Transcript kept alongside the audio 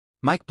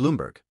Mike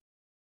Bloomberg.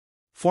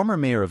 Former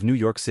mayor of New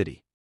York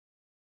City.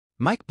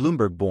 Mike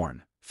Bloomberg,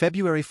 born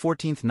February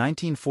 14,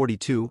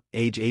 1942,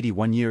 age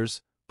 81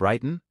 years,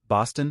 Brighton,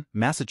 Boston,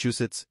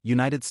 Massachusetts,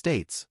 United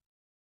States.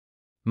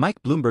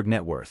 Mike Bloomberg,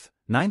 net worth,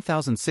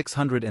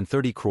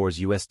 9,630 crores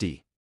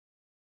USD.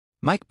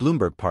 Mike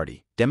Bloomberg,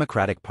 Party,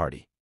 Democratic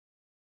Party.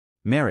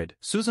 Married,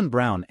 Susan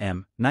Brown,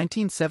 M.,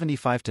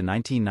 1975 to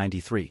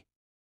 1993.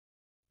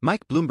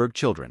 Mike Bloomberg,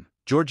 children,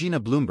 Georgina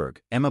Bloomberg,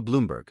 Emma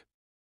Bloomberg.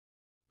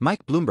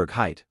 Mike Bloomberg,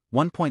 height,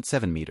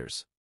 1.7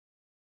 meters.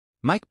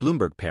 Mike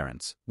Bloomberg,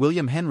 parents,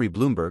 William Henry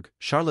Bloomberg,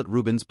 Charlotte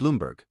Rubens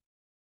Bloomberg.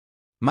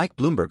 Mike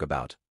Bloomberg,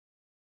 about.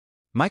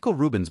 Michael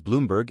Rubens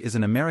Bloomberg is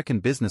an American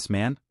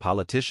businessman,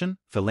 politician,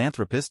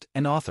 philanthropist,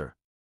 and author.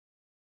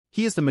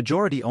 He is the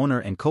majority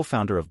owner and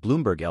co-founder of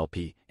Bloomberg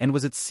L.P. and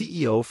was its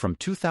CEO from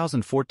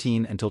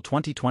 2014 until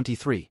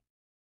 2023.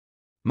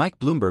 Mike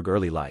Bloomberg,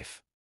 early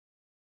life.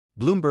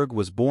 Bloomberg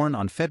was born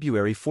on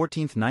February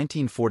 14,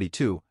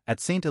 1942, at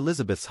St.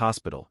 Elizabeth's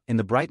Hospital, in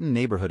the Brighton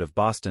neighborhood of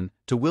Boston,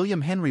 to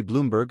William Henry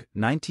Bloomberg,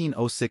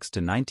 1906 to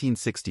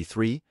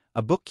 1963,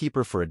 a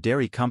bookkeeper for a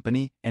dairy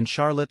company, and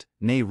Charlotte,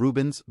 née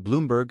Rubens,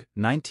 Bloomberg,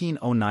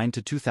 1909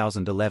 to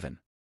 2011.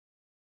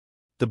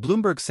 The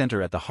Bloomberg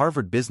Center at the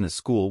Harvard Business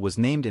School was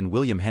named in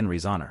William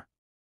Henry's honor.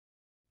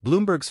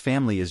 Bloomberg's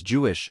family is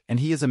Jewish, and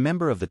he is a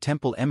member of the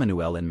Temple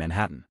Emmanuel in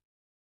Manhattan.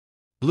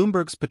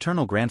 Bloomberg's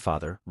paternal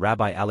grandfather,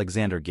 Rabbi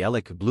Alexander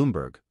Gelik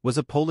Bloomberg, was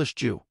a Polish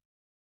Jew.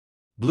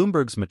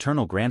 Bloomberg's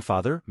maternal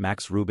grandfather,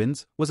 Max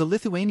Rubens, was a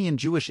Lithuanian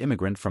Jewish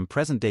immigrant from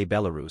present-day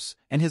Belarus,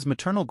 and his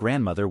maternal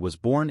grandmother was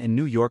born in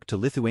New York to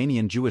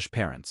Lithuanian Jewish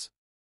parents.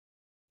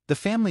 The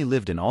family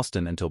lived in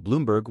Allston until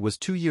Bloomberg was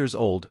 2 years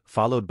old,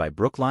 followed by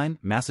Brookline,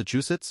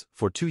 Massachusetts,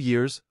 for 2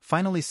 years,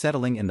 finally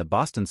settling in the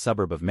Boston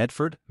suburb of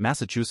Medford,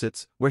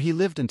 Massachusetts, where he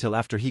lived until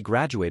after he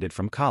graduated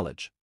from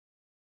college.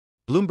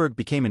 Bloomberg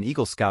became an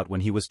Eagle Scout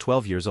when he was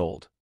 12 years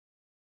old.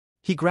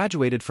 He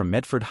graduated from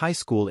Medford High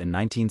School in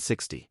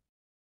 1960.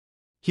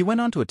 He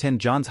went on to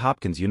attend Johns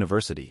Hopkins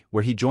University,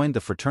 where he joined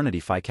the fraternity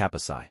Phi Kappa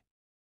Psi.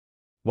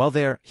 While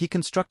there, he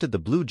constructed the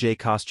Blue Jay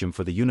costume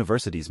for the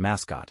university's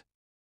mascot.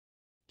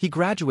 He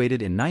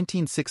graduated in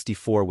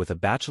 1964 with a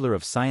Bachelor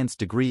of Science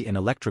degree in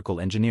electrical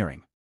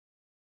engineering.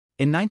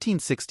 In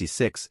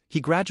 1966,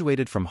 he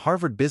graduated from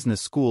Harvard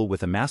Business School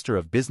with a Master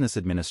of Business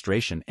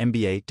Administration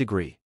 (MBA)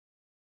 degree.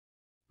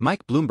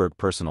 Mike Bloomberg,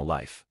 personal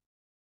life.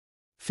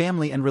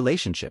 Family and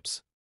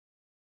relationships.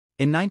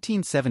 In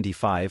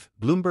 1975,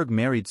 Bloomberg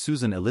married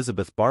Susan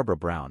Elizabeth Barbara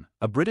Brown,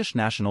 a British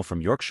national from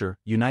Yorkshire,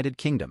 United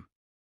Kingdom.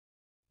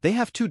 They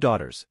have 2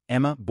 daughters,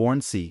 Emma, born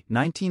c.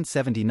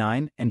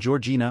 1979, and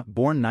Georgina,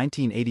 born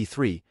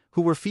 1983,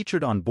 who were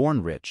featured on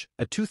Born Rich,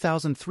 a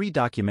 2003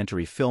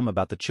 documentary film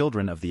about the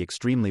children of the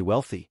extremely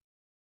wealthy.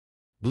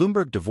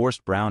 Bloomberg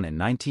divorced Brown in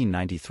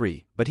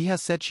 1993, but he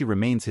has said she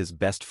remains his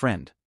best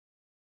friend.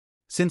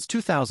 Since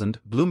 2000,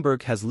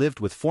 Bloomberg has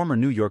lived with former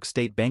New York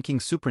State banking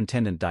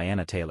superintendent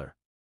Diana Taylor.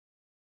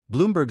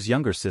 Bloomberg's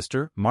younger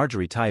sister,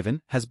 Marjorie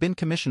Tyven, has been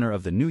commissioner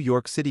of the New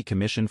York City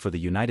Commission for the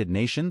United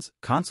Nations,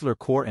 Consular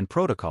Corps and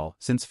Protocol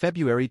since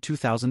February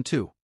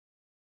 2002.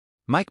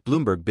 Mike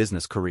Bloomberg,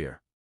 business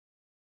career.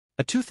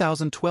 A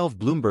 2012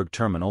 Bloomberg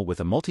terminal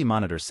with a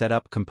multi-monitor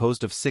setup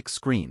composed of 6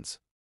 screens.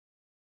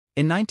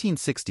 In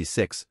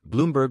 1966,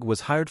 Bloomberg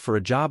was hired for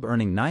a job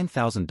earning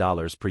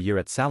 $9,000 per year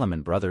at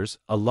Salomon Brothers,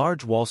 a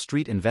large Wall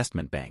Street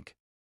investment bank.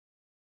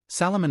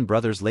 Salomon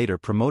Brothers later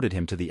promoted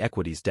him to the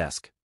equities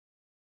desk.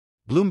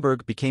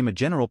 Bloomberg became a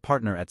general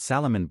partner at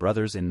Salomon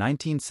Brothers in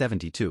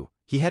 1972.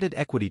 He headed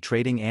equity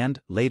trading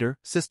and, later,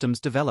 systems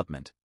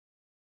development.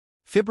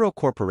 Fibro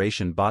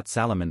Corporation bought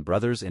Salomon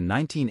Brothers in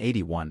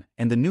 1981,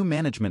 and the new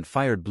management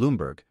fired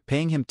Bloomberg,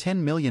 paying him $10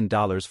 million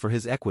for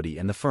his equity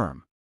in the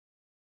firm.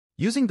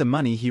 Using the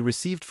money he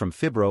received from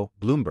Fibro,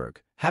 Bloomberg,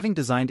 having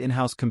designed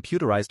in-house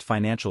computerized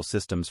financial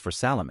systems for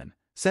Salomon,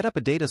 set up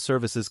a data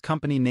services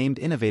company named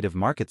Innovative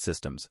Market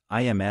Systems,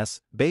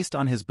 IMS, based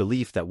on his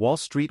belief that Wall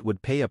Street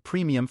would pay a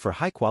premium for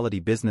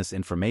high-quality business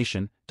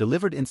information,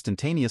 delivered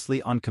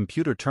instantaneously on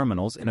computer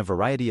terminals in a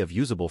variety of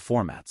usable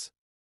formats.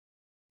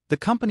 The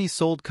company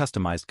sold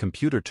customized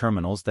computer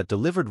terminals that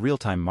delivered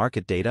real-time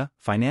market data,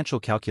 financial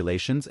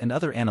calculations and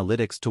other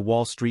analytics to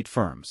Wall Street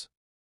firms.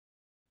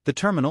 The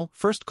terminal,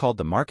 first called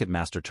the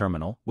MarketMaster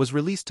Terminal, was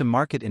released to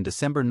market in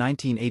December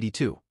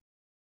 1982.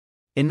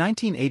 In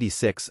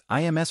 1986,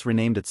 IMS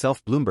renamed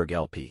itself Bloomberg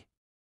L.P.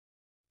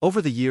 Over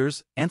the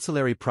years,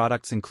 ancillary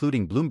products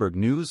including Bloomberg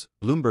News,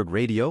 Bloomberg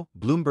Radio,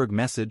 Bloomberg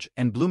Message,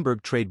 and Bloomberg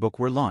Tradebook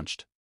were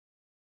launched.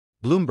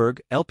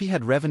 Bloomberg L.P.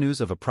 had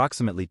revenues of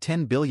approximately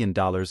 $10 billion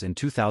in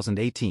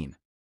 2018.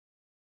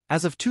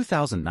 As of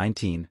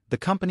 2019, the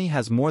company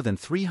has more than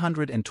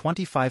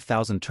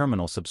 325,000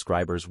 terminal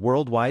subscribers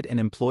worldwide and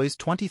employs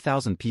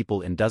 20,000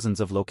 people in dozens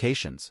of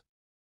locations.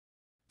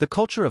 The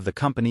culture of the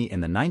company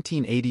in the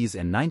 1980s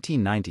and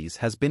 1990s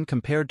has been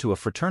compared to a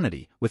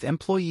fraternity, with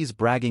employees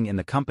bragging in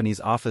the company's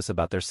office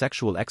about their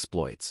sexual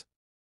exploits.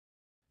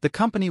 The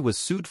company was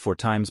sued 4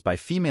 times by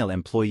female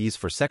employees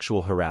for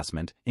sexual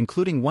harassment,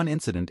 including one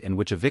incident in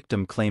which a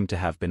victim claimed to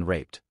have been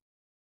raped.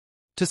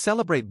 To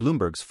celebrate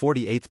Bloomberg's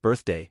 48th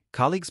birthday,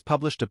 colleagues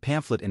published a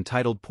pamphlet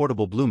entitled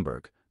Portable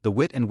Bloomberg, The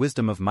Wit and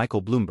Wisdom of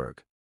Michael Bloomberg.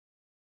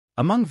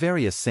 Among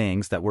various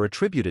sayings that were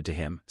attributed to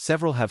him,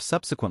 several have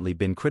subsequently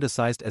been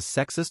criticized as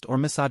sexist or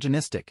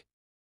misogynistic.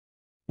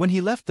 When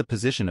he left the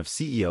position of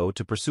CEO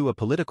to pursue a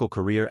political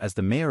career as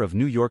the mayor of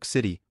New York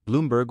City,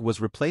 Bloomberg was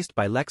replaced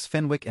by Lex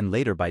Fenwick and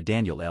later by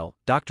Daniel L.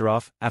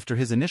 Doctoroff after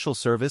his initial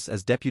service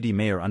as deputy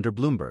mayor under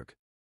Bloomberg.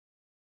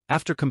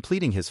 After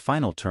completing his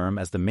final term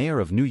as the mayor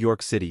of New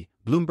York City,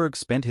 Bloomberg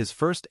spent his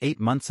first 8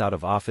 months out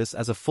of office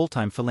as a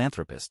full-time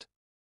philanthropist.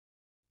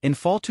 In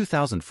fall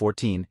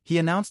 2014, he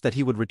announced that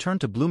he would return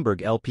to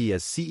Bloomberg L.P.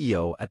 as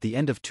CEO at the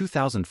end of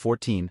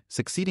 2014,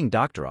 succeeding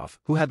Doctoroff,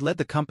 who had led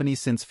the company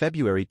since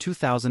February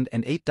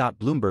 2008.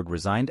 Bloomberg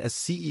resigned as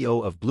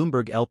CEO of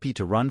Bloomberg L.P.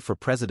 to run for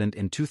president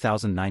in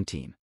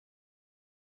 2019.